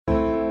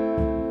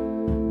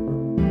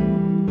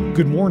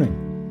Good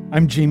morning.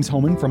 I'm James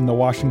Hohmann from The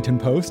Washington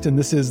Post, and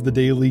this is the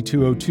Daily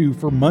 202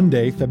 for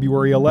Monday,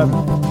 February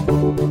 11th.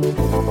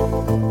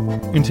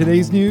 In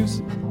today's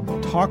news,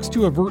 talks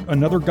to avert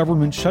another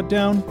government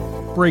shutdown,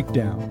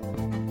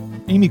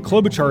 breakdown. Amy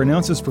Klobuchar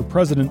announces for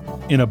president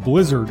in a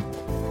blizzard,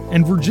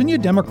 and Virginia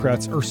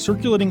Democrats are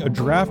circulating a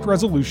draft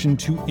resolution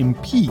to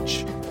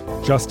impeach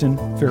Justin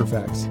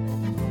Fairfax.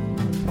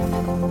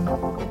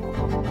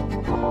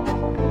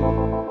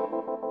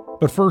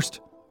 But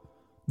first,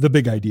 the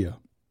big idea.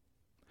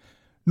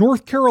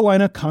 North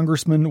Carolina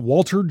Congressman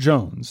Walter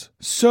Jones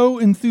so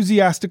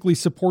enthusiastically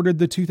supported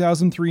the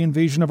 2003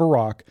 invasion of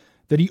Iraq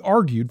that he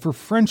argued for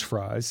French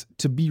fries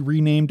to be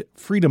renamed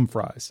Freedom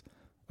Fries,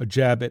 a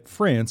jab at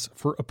France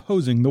for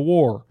opposing the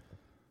war.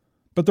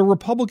 But the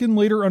Republican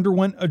later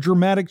underwent a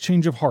dramatic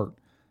change of heart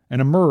and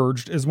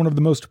emerged as one of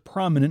the most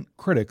prominent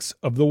critics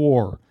of the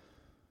war.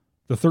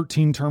 The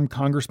 13-term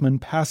congressman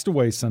passed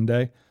away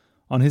Sunday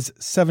on his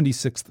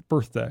 76th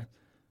birthday.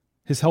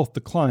 His health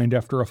declined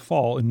after a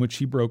fall in which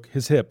he broke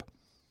his hip.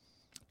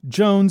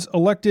 Jones,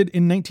 elected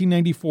in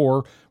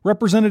 1994,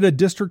 represented a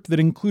district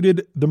that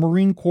included the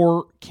Marine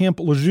Corps Camp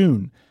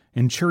Lejeune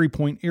and Cherry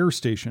Point Air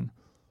Station.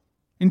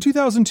 In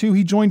 2002,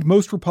 he joined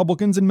most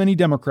Republicans and many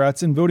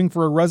Democrats in voting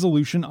for a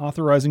resolution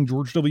authorizing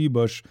George W.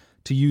 Bush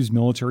to use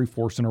military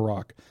force in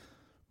Iraq.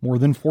 More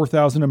than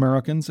 4,000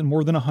 Americans and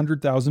more than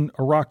 100,000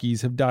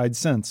 Iraqis have died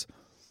since.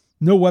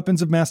 No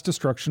weapons of mass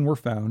destruction were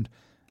found,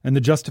 and the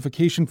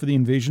justification for the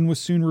invasion was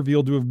soon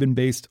revealed to have been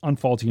based on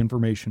faulty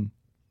information.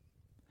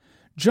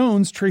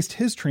 Jones traced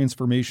his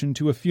transformation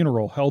to a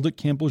funeral held at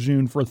Camp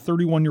Lejeune for a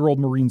 31-year-old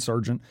Marine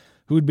sergeant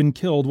who had been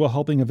killed while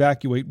helping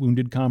evacuate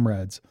wounded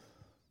comrades.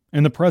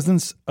 In the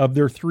presence of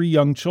their 3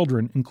 young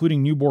children,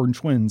 including newborn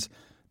twins,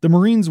 the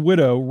Marine's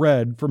widow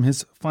read from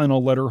his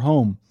final letter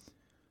home.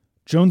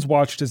 Jones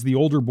watched as the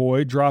older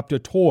boy dropped a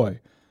toy,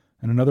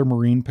 and another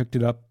Marine picked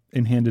it up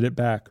and handed it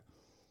back.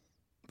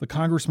 The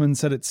congressman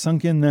said it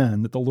sunk in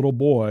then that the little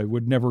boy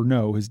would never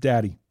know his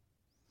daddy.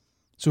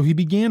 So he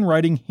began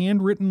writing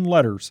handwritten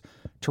letters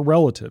to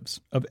relatives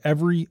of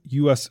every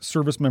U.S.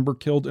 service member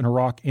killed in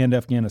Iraq and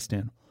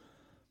Afghanistan.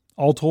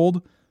 All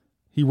told,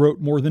 he wrote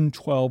more than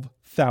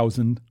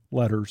 12,000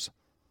 letters.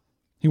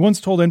 He once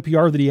told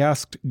NPR that he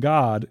asked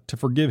God to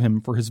forgive him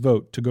for his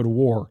vote to go to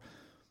war.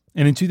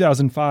 And in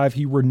 2005,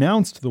 he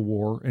renounced the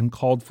war and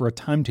called for a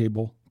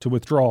timetable to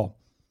withdraw.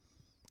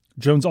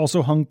 Jones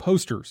also hung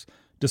posters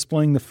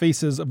displaying the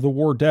faces of the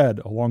war dead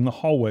along the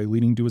hallway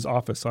leading to his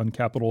office on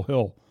Capitol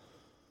Hill.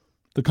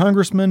 The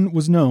congressman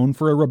was known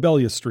for a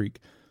rebellious streak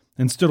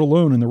and stood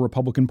alone in the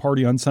Republican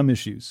Party on some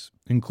issues,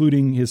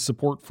 including his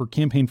support for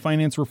campaign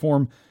finance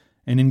reform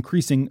and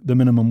increasing the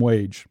minimum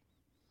wage.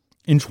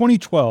 In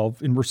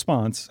 2012, in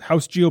response,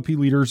 House GOP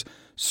leaders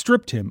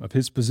stripped him of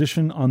his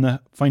position on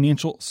the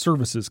Financial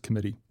Services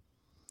Committee.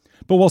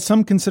 But while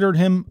some considered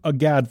him a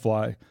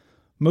gadfly,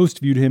 most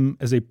viewed him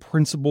as a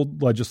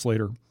principled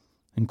legislator,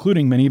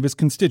 including many of his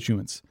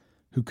constituents,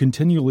 who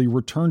continually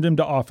returned him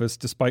to office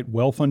despite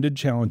well-funded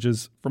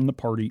challenges from the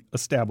party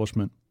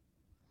establishment.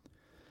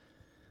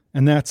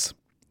 And that's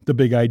the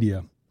big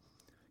idea.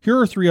 Here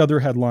are 3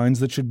 other headlines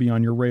that should be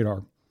on your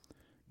radar.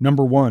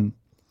 Number 1,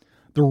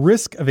 the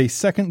risk of a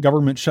second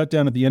government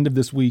shutdown at the end of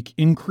this week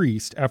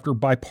increased after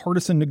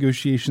bipartisan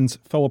negotiations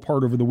fell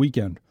apart over the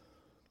weekend.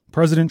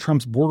 President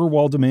Trump's border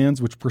wall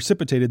demands, which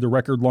precipitated the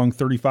record-long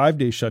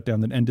 35-day shutdown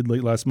that ended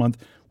late last month,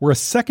 were a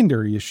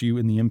secondary issue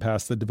in the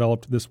impasse that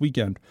developed this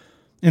weekend.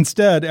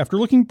 Instead, after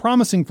looking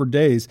promising for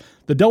days,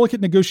 the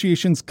delicate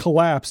negotiations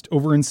collapsed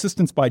over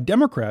insistence by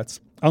Democrats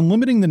on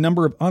limiting the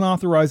number of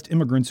unauthorized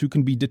immigrants who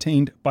can be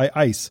detained by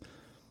ICE.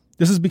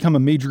 This has become a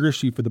major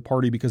issue for the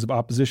party because of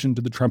opposition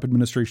to the Trump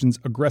administration's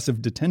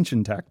aggressive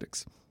detention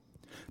tactics.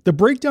 The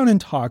breakdown in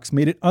talks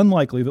made it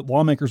unlikely that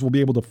lawmakers will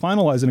be able to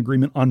finalize an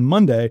agreement on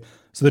Monday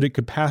so that it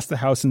could pass the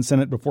House and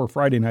Senate before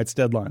Friday night's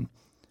deadline.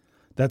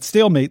 That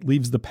stalemate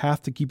leaves the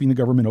path to keeping the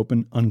government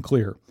open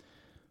unclear.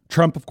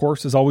 Trump, of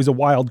course, is always a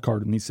wild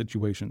card in these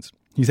situations.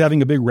 He's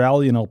having a big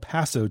rally in El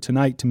Paso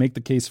tonight to make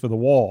the case for the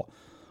wall.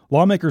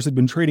 Lawmakers had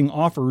been trading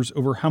offers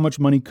over how much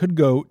money could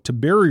go to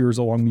barriers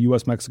along the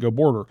U.S.-Mexico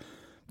border.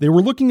 They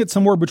were looking at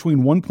somewhere between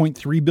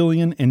 $1.3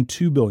 billion and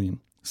 $2 billion,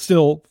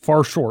 still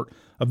far short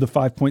of the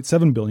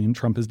 $5.7 billion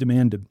Trump has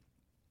demanded.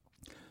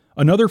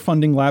 Another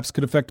funding lapse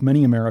could affect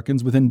many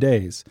Americans within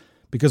days,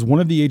 because one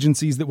of the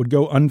agencies that would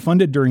go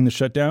unfunded during the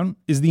shutdown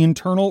is the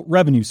Internal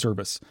Revenue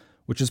Service,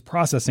 which is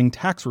processing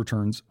tax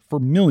returns for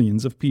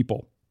millions of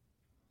people.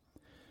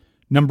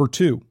 Number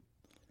 2,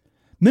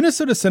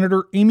 Minnesota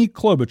Senator Amy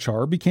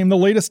Klobuchar became the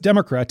latest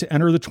Democrat to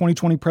enter the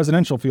 2020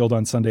 presidential field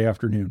on Sunday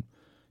afternoon.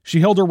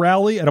 She held a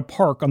rally at a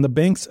park on the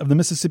banks of the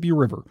Mississippi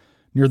River,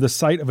 near the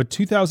site of a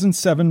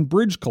 2007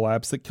 bridge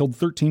collapse that killed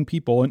 13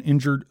 people and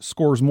injured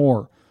scores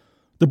more.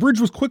 The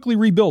bridge was quickly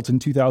rebuilt in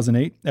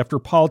 2008 after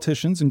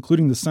politicians,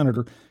 including the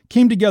senator,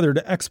 came together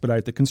to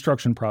expedite the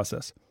construction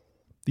process.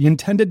 The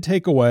intended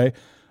takeaway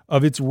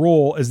of its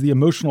role as the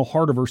emotional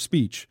heart of her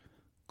speech: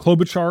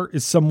 Klobuchar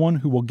is someone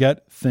who will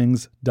get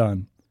things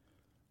done.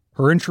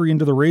 Her entry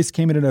into the race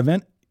came at an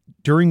event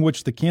during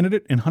which the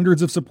candidate and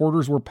hundreds of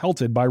supporters were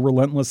pelted by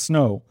relentless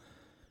snow.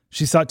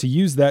 She sought to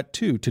use that,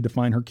 too, to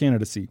define her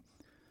candidacy.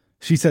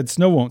 She said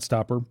snow won't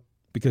stop her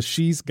because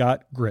she's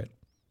got grit.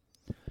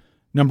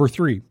 Number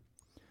 3.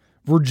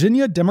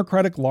 Virginia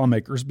Democratic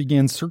lawmakers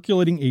began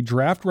circulating a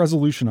draft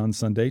resolution on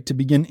Sunday to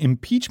begin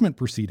impeachment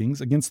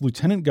proceedings against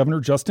Lieutenant Governor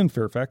Justin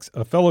Fairfax,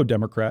 a fellow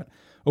Democrat,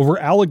 over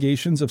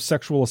allegations of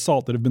sexual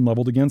assault that have been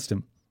leveled against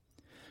him.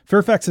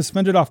 Fairfax has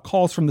fended off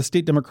calls from the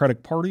state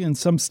Democratic Party and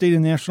some state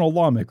and national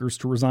lawmakers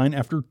to resign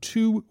after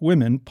 2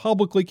 women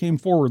publicly came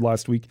forward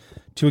last week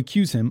to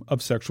accuse him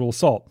of sexual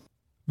assault.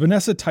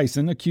 Vanessa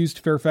Tyson accused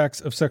Fairfax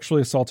of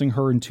sexually assaulting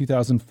her in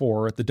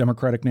 2004 at the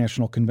Democratic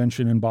National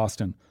Convention in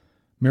Boston.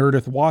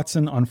 Meredith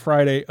Watson on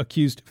Friday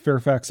accused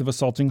Fairfax of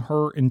assaulting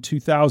her in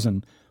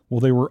 2000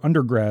 while they were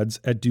undergrads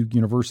at Duke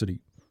University.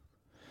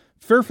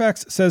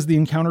 Fairfax says the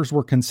encounters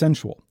were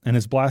consensual and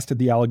has blasted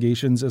the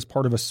allegations as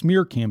part of a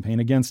smear campaign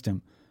against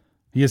him.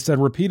 He has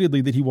said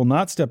repeatedly that he will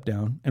not step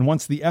down and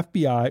wants the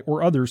FBI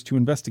or others to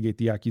investigate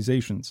the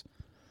accusations.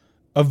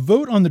 A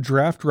vote on the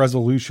draft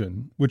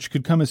resolution, which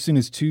could come as soon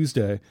as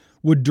Tuesday,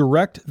 would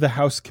direct the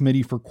House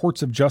Committee for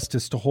Courts of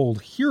Justice to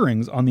hold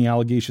hearings on the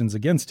allegations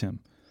against him.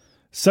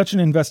 Such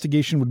an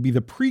investigation would be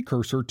the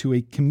precursor to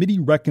a committee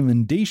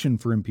recommendation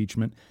for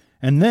impeachment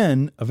and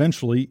then,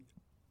 eventually,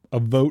 a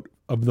vote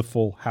of the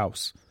full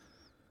House.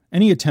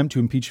 Any attempt to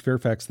impeach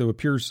Fairfax, though,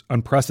 appears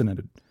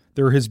unprecedented.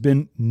 There has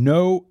been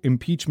no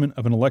impeachment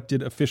of an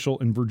elected official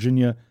in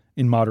Virginia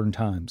in modern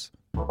times.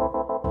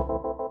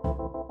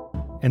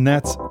 And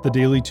that's the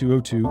Daily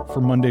 202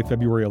 for Monday,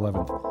 February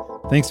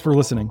 11th. Thanks for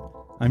listening.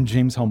 I'm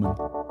James Hellman.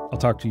 I'll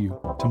talk to you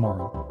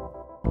tomorrow.